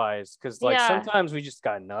improvised, because like Yeah. sometimes we just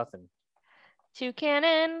got nothing.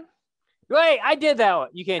 Toucannon. Wait, I did that one.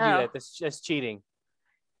 You can't do Oh. that. That's cheating.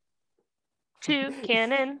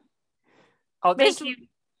 Toucannon. Oh, Thank this. you.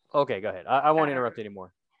 Okay, go ahead. I won't interrupt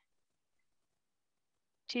anymore.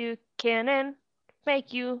 Toucannon.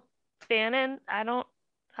 Make you fannin. I don't.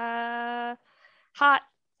 Hot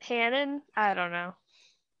Hannon. I don't know.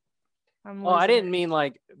 I'm Well, I losing didn't it. mean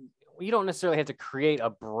like you don't necessarily have to create a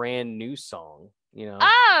brand new song. You know,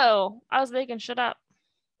 Oh, I was making shit up.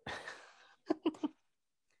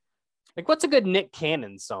 like what's a good Nick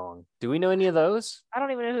Cannon song? Do we know any of those? I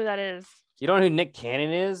don't even know who that is. You don't know who Nick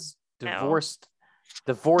Cannon is? No. Divorced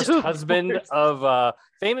husband Divorced. of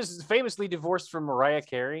famously divorced from Mariah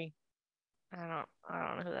Carey. I don't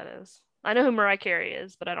know who that is. I know who Mariah Carey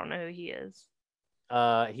is, but I don't know who he is.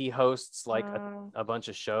 He hosts like a bunch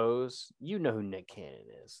of shows. You know who Nick Cannon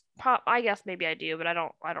is. I guess maybe I do, but I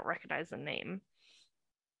don't recognize the name.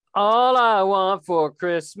 All I want for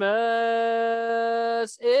Christmas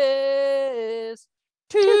is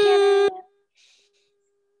Toucannon.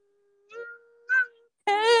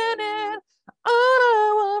 Toucannon. All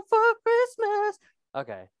I want for Christmas.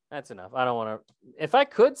 Okay, that's enough. I don't want to. If I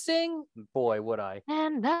could sing, boy, would I.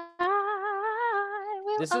 And I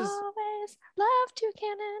will This is- always love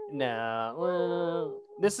Toucannon. No, well,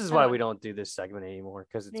 this is why we don't do this segment anymore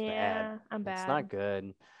because it's bad. I'm bad. It's not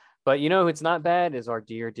good. But you know, it's not bad is our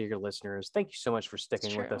dear listeners. Thank you so much for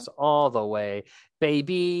sticking with true. us all the way,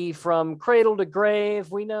 baby, from cradle to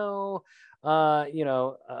grave. We know,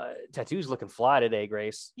 tattoo's looking fly today,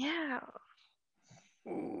 Grace. Yeah.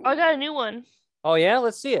 I got a new one. Oh yeah,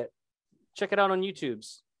 let's see it. Check it out on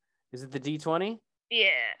YouTube's. Is it the D20? Yeah.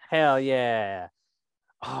 Hell yeah.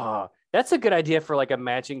 Oh, that's a good idea for like a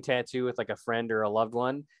matching tattoo with like a friend or a loved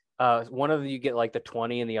one. One of you get like the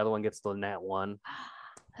 20 and the other one gets the nat 1.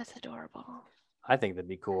 That's adorable. I think that'd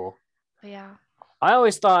be cool. Yeah. I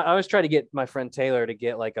always try to get my friend Taylor to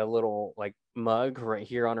get like a little like mug right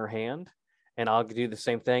here on her hand, and I'll do the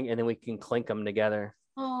same thing, and then we can clink them together.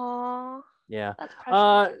 Aww. Yeah. That's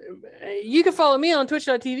precious. You can follow me on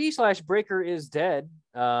twitch.tv/breakerisdead.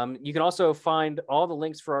 You can also find all the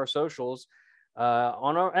links for our socials at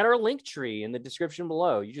our link tree in the description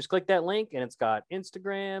below. You just click that link, and it's got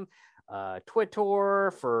Instagram,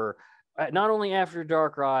 Twitter for not only After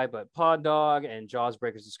Dark Ride, but Pod Dog and Jaws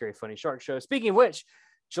Breakers, the Scary Funny Shark Show. Speaking of which,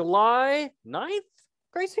 July 9th,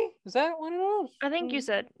 Gracie? Is that one of those? I think you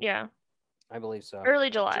said, yeah. I believe so. Early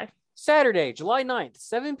July. Saturday, July 9th,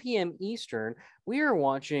 7 p.m. Eastern, we are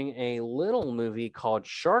watching a little movie called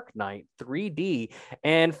Shark Night 3D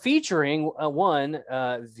and featuring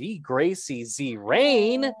the Gracie Z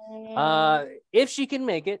Rain. If she can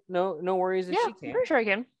make it, no worries if she can't. Pretty sure I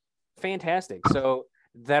can. Fantastic. So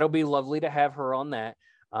that'll be lovely to have her on that.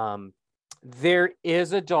 There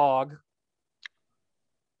is a dog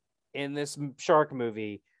in this shark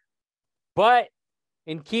movie, but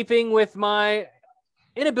in keeping with my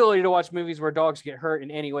inability to watch movies where dogs get hurt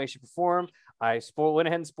in any way, shape, or form, I went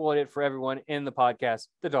ahead and spoiled it for everyone in the podcast.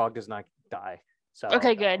 The dog does not die. So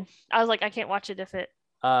Okay, good. I was like, I can't watch it if it.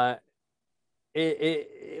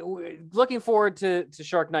 Looking forward to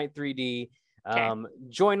Shark Night 3D. Okay.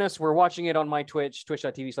 Join us. We're watching it on my Twitch,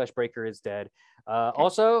 twitch.tv/breakerisdead.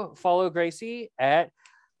 Also follow Gracie at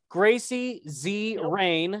Gracie Z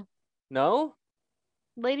Rain. No?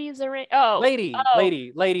 Ladies are rain. Oh.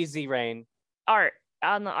 Lady Z Rain. Art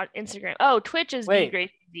on Instagram. Oh, Twitch is Wait.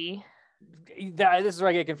 Gracie Z. This is where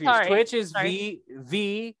I get confused. Sorry. Twitch is Sorry.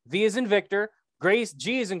 V is in Victor,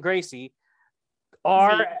 G is in Gracie,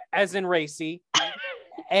 R Z. as in Racy,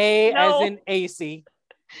 A No. as in AC,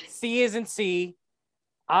 C is in C,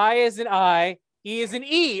 I as in I, E is in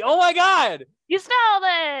E. Oh my God! You spelled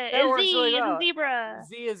it. That works Z really is well. in zebra.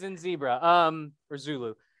 Z is in zebra. Or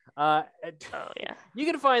Zulu. Oh yeah. You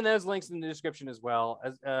can find those links in the description as well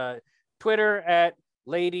as Twitter at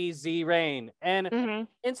Lady Z Rain and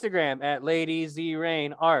Instagram at Lady Z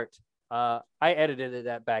Rain Art. I edited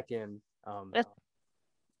that back in. I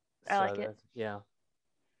like it. Yeah.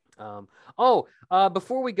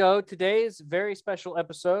 Before we go, today's very special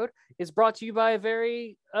episode is brought to you by a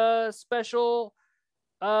very special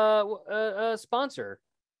sponsor.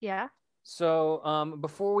 Yeah. So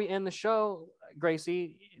before we end the show,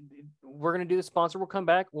 Gracie, we're gonna do the sponsor. We'll come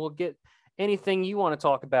back. We'll get anything you want to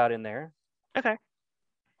talk about in there. Okay.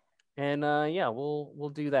 And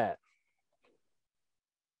we'll do that.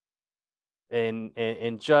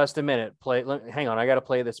 In just a minute. Hang on, I gotta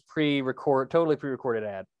play this totally pre-recorded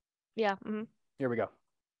ad. Yeah. Here we go.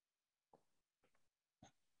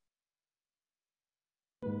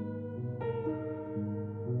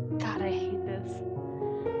 God, I hate this.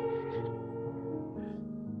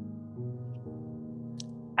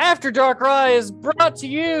 After Dark Rye is brought to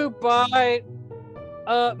you by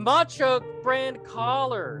Macho brand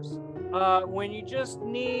collars. When you just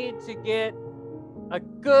need to get a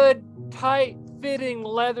good tight fitting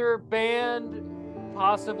leather band,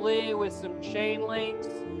 possibly with some chain links,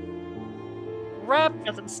 wrapped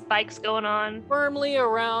Got some spikes going on. firmly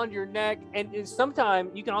around your neck. And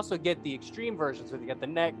sometimes you can also get the extreme versions where you get the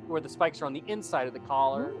neck where the spikes are on the inside of the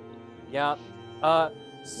collar. Yeah.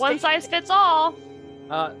 One size fits all.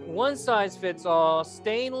 One size fits all.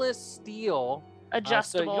 Stainless steel.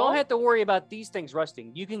 Adjustable. So you don't have to worry about these things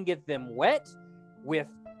rusting. You can get them wet with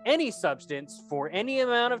any substance for any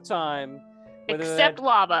amount of time. Except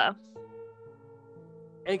lava.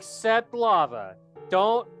 Except lava.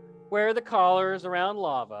 Don't wear the collars around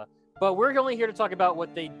lava. But we're only here to talk about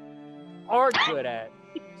what they are good at.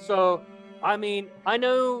 So, I mean, I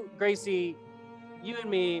know, Gracie, you and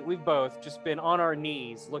me, we've both just been on our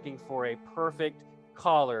knees looking for a perfect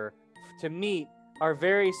collar to meet our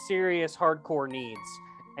very serious hardcore needs.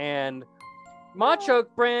 And Machoke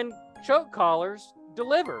brand choke collars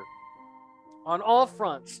deliver on all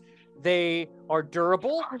fronts. They are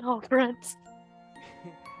durable. On all fronts.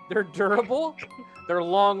 They're durable. They're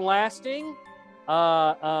long lasting.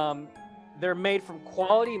 They're made from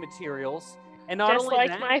quality materials. And not just only like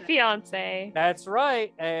that, my fiance. That's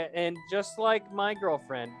right. And just like my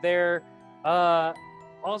girlfriend, they're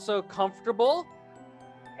also comfortable.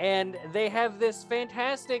 And they have this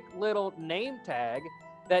fantastic little name tag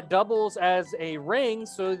that doubles as a ring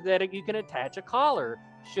so that you can attach a collar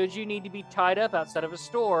should you need to be tied up outside of a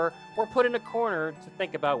store or put in a corner to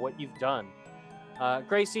think about what you've done.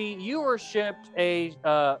 Gracie, you were shipped a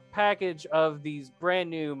package of these brand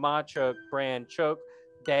new Machoke brand choke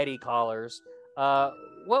daddy collars.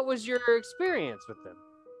 What was your experience with them?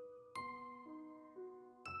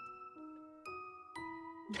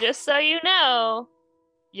 Just so you know,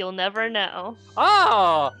 you'll never know.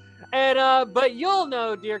 Oh, and but you'll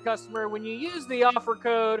know, dear customer, when you use the offer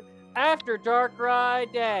code After Dark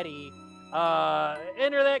Ride Daddy.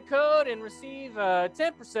 Enter that code and receive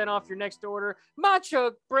 10% off your next order.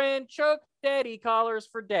 Machoke brand choke daddy collars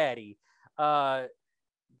for daddy.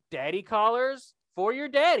 Daddy collars for your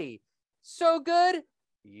daddy. So good,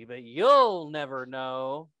 but you'll never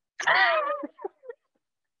know.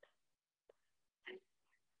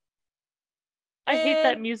 I hate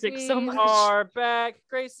that music so much. We are back.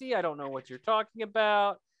 Gracie, I don't know what you're talking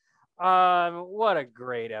about. What a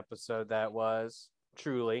great episode that was.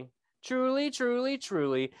 Truly.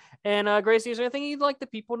 And Gracie, is there anything you'd like the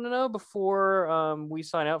people to know before we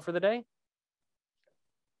sign out for the day?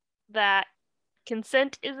 That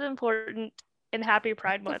consent is important in Happy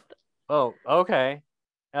Pride Month. Oh, okay.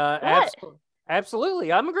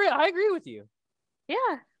 Absolutely. I agree with you.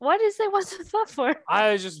 Yeah. Why did they want to stop for?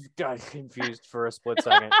 I was just got confused for a split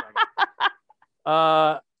second.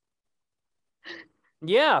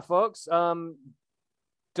 Yeah, folks.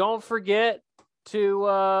 Don't forget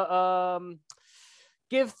to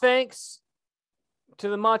give thanks to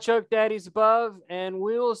the Machoke Daddies above, and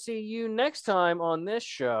we will see you next time on this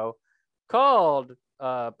show called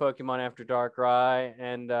Pokemon After Dark Rye.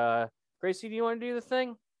 And Gracie, do you want to do the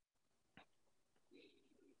thing?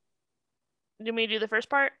 Do you want me to do the first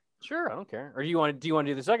part? Sure, I don't care. Or do you want to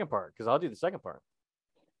do the second part? Because I'll do the second part.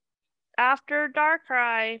 After Dark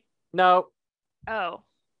Rye. No. Oh.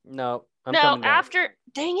 No. I'm no, coming down. after.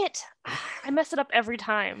 Dang it. I mess it up every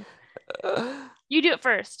time. You do it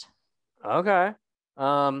first. Okay.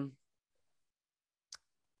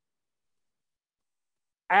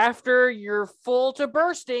 After you're full to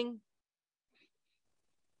bursting.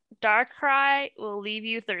 Dark Cry will leave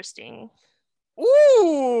you thirsting.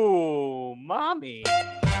 Ooh, mommy.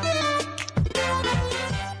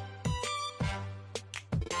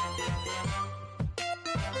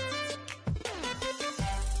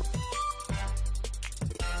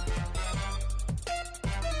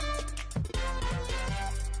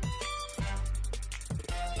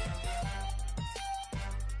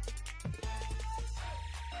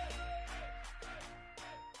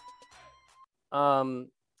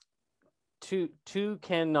 Two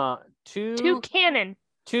cannot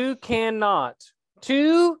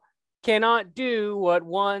do what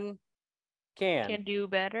one can do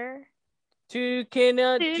better. Two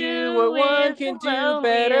cannot do what one can do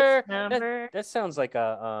better. That sounds like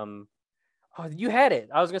a oh, you had it.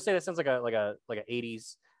 I was gonna say that sounds like a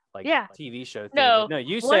 80s TV show thing. No,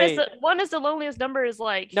 you say one is the loneliest number is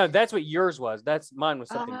like. No, that's what yours was. Mine was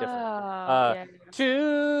something different.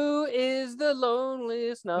 2 is the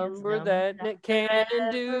loneliest number that Nick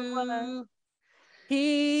can do.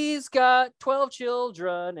 He's got 12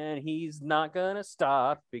 children and he's not gonna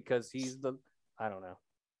stop because he's I don't know.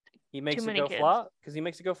 He makes it go flop because he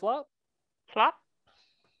makes it go flop. Flop.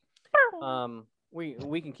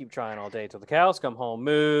 We can keep trying all day till the cows come home.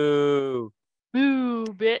 Moo. Moo,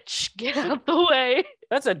 bitch, get out the way.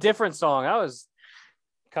 That's a different song. I was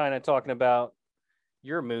kind of talking about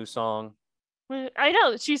your Moo song. I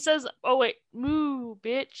know. She says, oh, wait. Moo,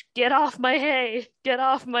 bitch, get off my hay. Get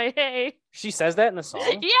off my hay. She says that in the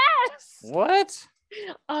song? Yes. What?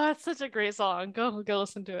 Oh, it's such a great song. Go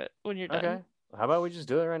listen to it when you're done. Okay. How about we just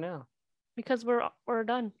do it right now? Because we're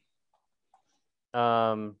done.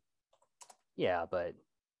 Yeah, but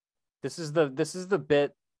this is the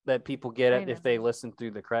bit that people get I at if know. they listen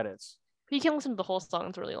through the credits. You can listen to the whole song.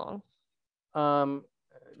 It's really long. Or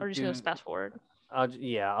just gonna fast forward.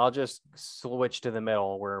 I'll just switch to the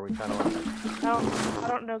middle where we kind of. I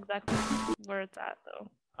don't know exactly where it's at though.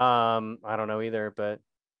 I don't know either, but.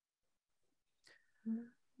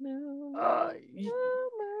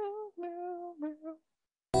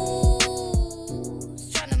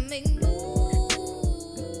 Tryna make moves.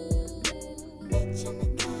 Bitch on the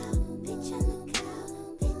cow, bitch on the cow,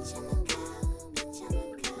 bitch on the cow, bitch on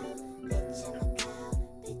the cow, bitch on the cow,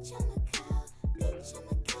 bitch on the cow, bitch on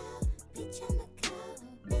the cow, bitch on the cow,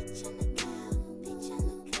 bitch on the cow, bitch on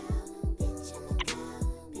the cow, bitch on the cow,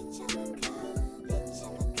 bitch on the cow, bitch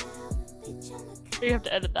on the cow, bitch on the cow. You have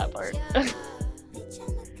to edit that part.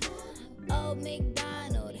 Old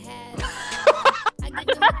McDonald had a I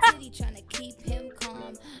give him a titty trying to keep him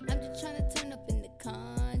calm. I'm just trying to turn up in the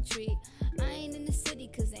country. I ain't in the city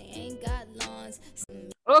cause they ain't got lawns.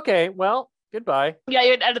 Okay, well, goodbye. Yeah,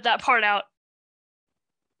 you had to edit that part out.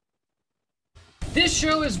 This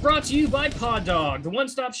show is brought to you by Pod Dog, the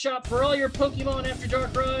one-stop shop for all your Pokemon After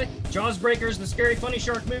Dark ride, Jaws Breakers, the Scary Funny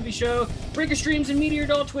Shark movie show, Breaker Streams, and Meteor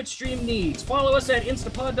Doll Twitch stream needs. Follow us at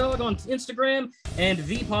InstaPodDog on Instagram and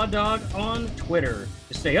ThePodDog on Twitter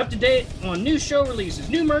to stay up to date on new show releases,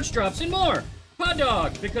 new merch drops, and more. Pod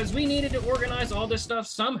Dog, because we needed to organize all this stuff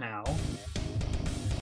somehow.